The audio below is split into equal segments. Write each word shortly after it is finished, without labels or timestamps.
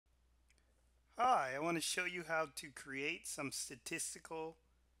Hi, I want to show you how to create some statistical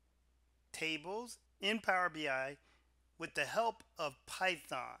tables in Power BI with the help of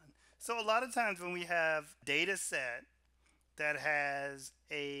Python. So a lot of times when we have data set that has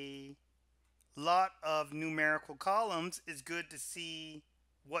a lot of numerical columns, it's good to see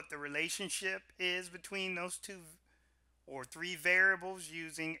what the relationship is between those two or three variables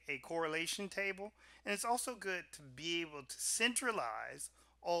using a correlation table. And it's also good to be able to centralize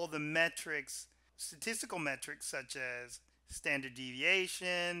all the metrics, statistical metrics such as standard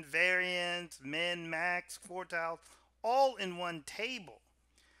deviation, variance, min, max, quartile, all in one table.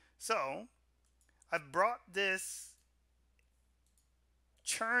 So I've brought this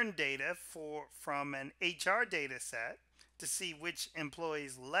churn data from an HR data set to see which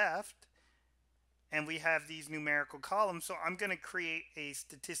employees left, and we have these numerical columns. So I'm going to create a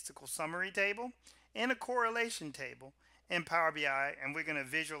statistical summary table and a correlation table in Power BI, and we're going to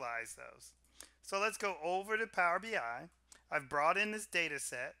visualize those. So let's go over to Power BI. I've brought in this data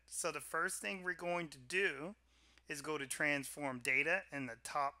set. So the first thing we're going to do is go to transform data in the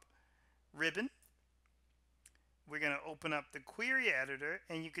top ribbon. We're going to open up the query editor,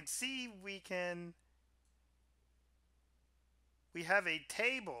 and you can see we have a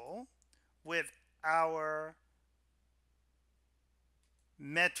table with our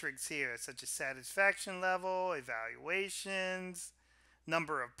metrics here, such as satisfaction level, evaluations,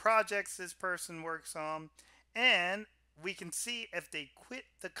 number of projects this person works on, and we can see if they quit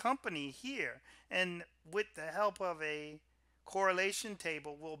the company here. And with the help of a correlation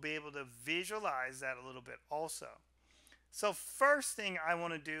table, we'll be able to visualize that a little bit also. So first thing I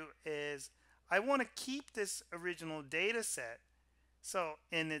want to do is I want to keep this original data set so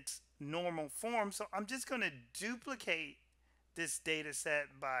in its normal form. So I'm just going to duplicate this data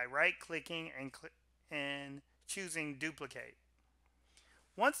set by right clicking and choosing duplicate.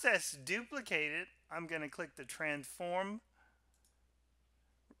 Once that's duplicated, I'm going to click the transform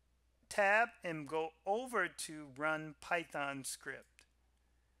tab and go over to run Python script.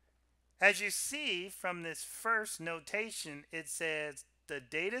 As you see from this first notation, it says the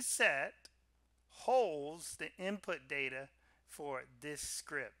data set holds the input data for this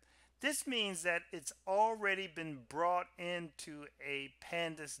script. This means that it's already been brought into a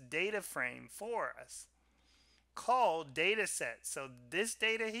pandas data frame for us called dataset. So this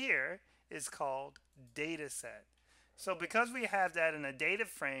data here is called dataset. So because we have that in a data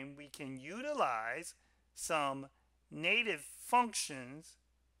frame, we can utilize some native functions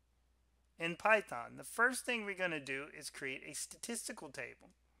in Python. The first thing we're going to do is create a statistical table.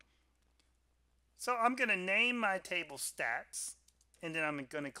 So I'm going to name my table stats, and then I'm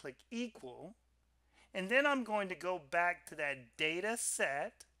going to click equal, and then I'm going to go back to that data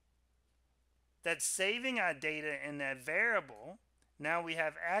set that's saving our data in that variable. Now we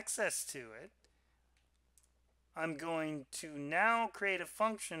have access to it. I'm going to now create a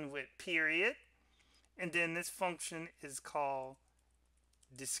function with period, and then this function is called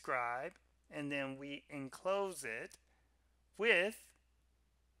describe, and then we enclose it with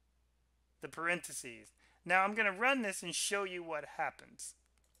the parentheses. Now I'm going to run this and show you what happens.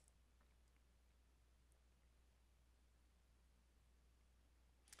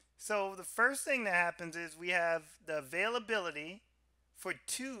 So the first thing that happens is we have the availability for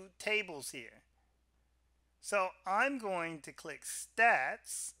two tables here. So I'm going to click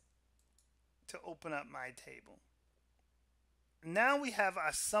stats to open up my table. Now we have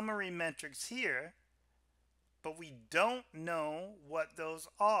our summary metrics here, but we don't know what those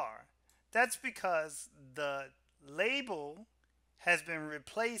are. That's because the label has been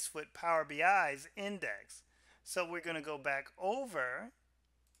replaced with Power BI's index. So we're going to go back over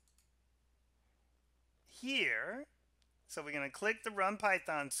here. So we're going to click the run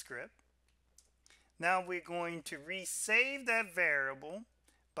Python script. Now we're going to resave that variable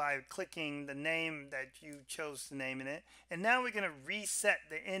by clicking the name that you chose to name in it. And now we're going to reset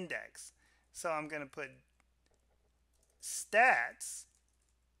the index. So I'm going to put stats,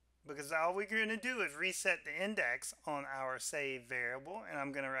 because all we're going to do is reset the index on our saved variable. And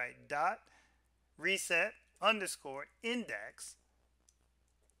I'm going to write dot reset underscore index,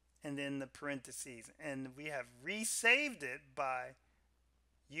 and then the parentheses. And we have resaved it by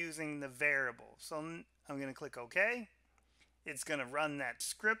using the variable. So I'm going to click OK. It's going to run that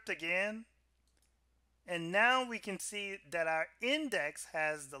script again. And now we can see that our index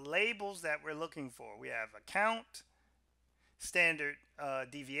has the labels that we're looking for. We have account, standard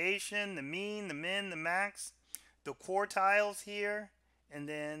deviation, the mean, the min, the max, the quartiles here, and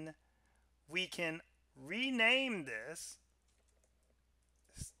then we can rename this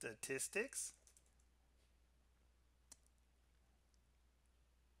statistics.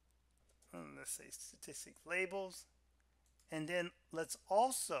 let's say statistic labels. And then let's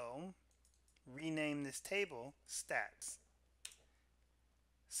also rename this table stats.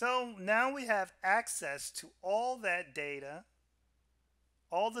 So now we have access to all that data,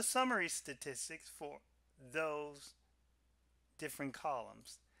 all the summary statistics for those different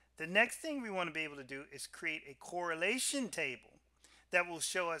columns. The next thing we want to be able to do is create a correlation table that will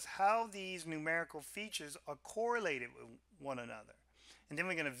show us how these numerical features are correlated with one another. And then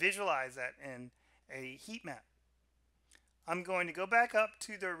we're going to visualize that in a heat map. I'm going to go back up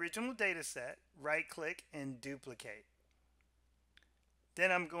to the original data set, right click and duplicate.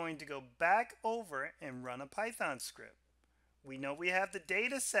 Then I'm going to go back over and run a Python script. We know we have the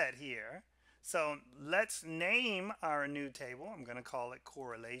data set here. So let's name our new table. I'm going to call it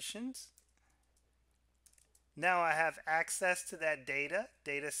correlations. Now I have access to that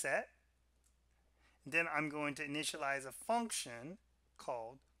data set. Then I'm going to initialize a function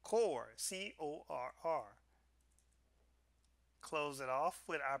called core, C-O-R-R. Close it off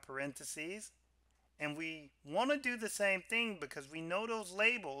with our parentheses. And we want to do the same thing because we know those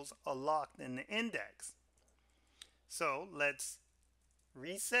labels are locked in the index. So let's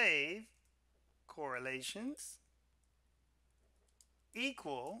resave correlations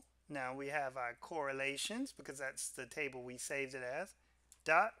equal, now we have our correlations because that's the table we saved it as,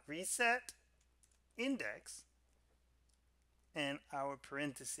 dot reset index and our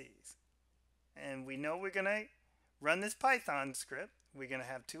parentheses. And we know we're going to run this Python script. We're going to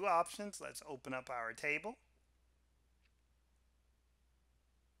have two options. Let's open up our table.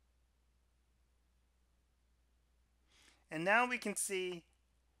 And now we can see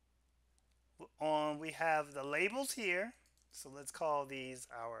we have the labels here. So let's call these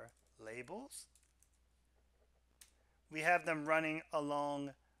our labels. We have them running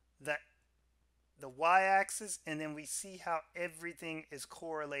along the y-axis, and then we see how everything is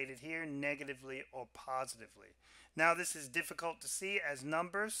correlated here negatively or positively. Now this is difficult to see as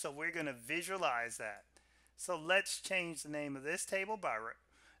numbers, so we're going to visualize that. So let's change the name of this table by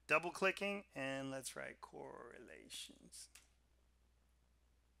double clicking, and let's write correlations.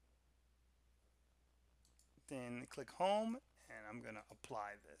 Then click home, and I'm going to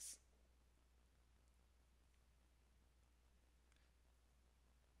apply this.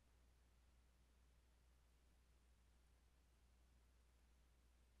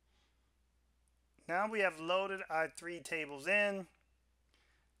 Now we have loaded our three tables in.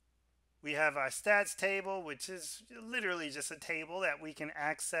 We have our stats table, which is literally just a table that we can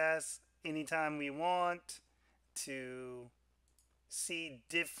access anytime we want to see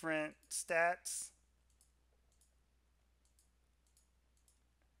different stats.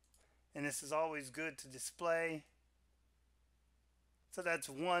 And this is always good to display. So that's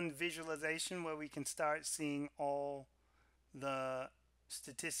one visualization where we can start seeing all the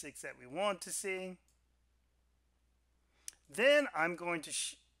statistics that we want to see. Then I'm going to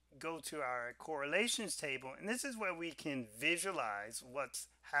go to our correlations table, and this is where we can visualize what's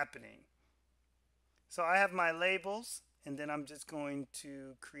happening. So I have my labels, and then I'm just going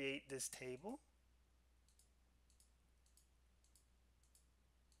to create this table.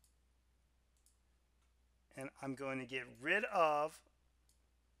 And I'm going to get rid of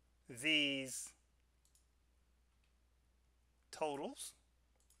these totals.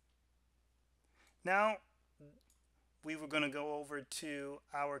 Now we were going to go over to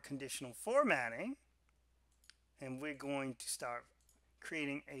our conditional formatting, and we're going to start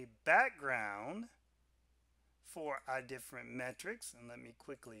creating a background for our different metrics, and let me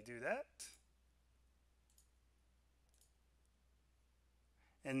quickly do that.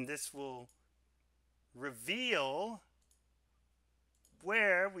 And this will reveal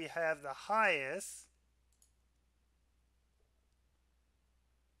where we have the highest.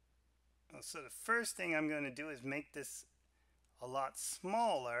 So the first thing I'm going to do is make this a lot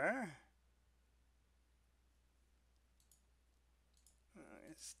smaller.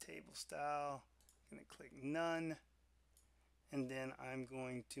 It's table style. I'm going to click none. And then I'm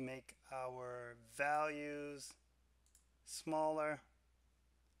going to make our values smaller.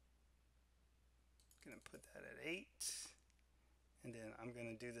 I'm going to put that at 8. And then I'm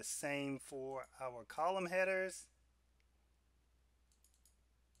going to do the same for our column headers.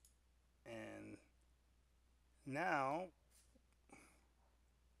 And now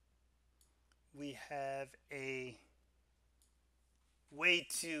we have a way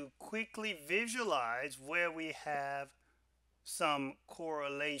to quickly visualize where we have some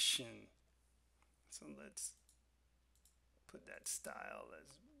correlation. So let's put that style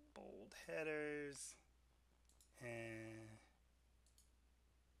as bold headers, and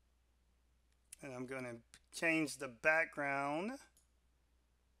I'm going to change the background.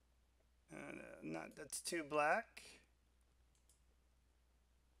 not, that's too black.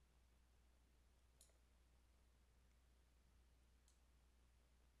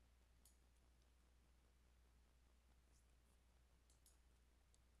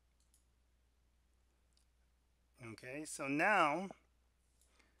 Okay, so now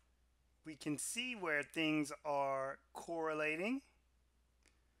we can see where things are correlating.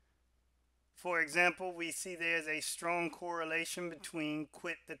 For example, we see there's a strong correlation between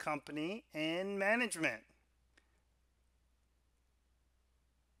quit the company and management.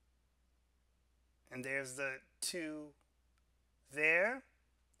 And there's the 2 there.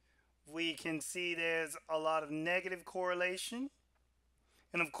 We can see there's a lot of negative correlation.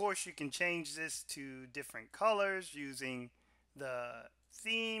 And of course, you can change this to different colors using the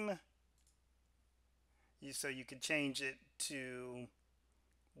theme. So you could change it to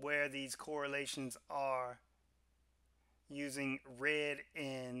where these correlations are using red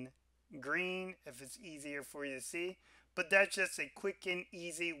and green if it's easier for you to see. But that's just a quick and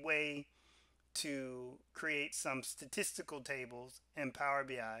easy way to create some statistical tables in Power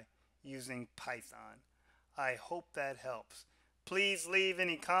BI using Python. I hope that helps. Please leave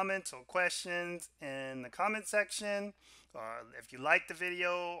any comments or questions in the comment section. Or if you like the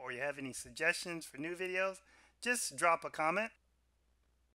video or you have any suggestions for new videos, just drop a comment.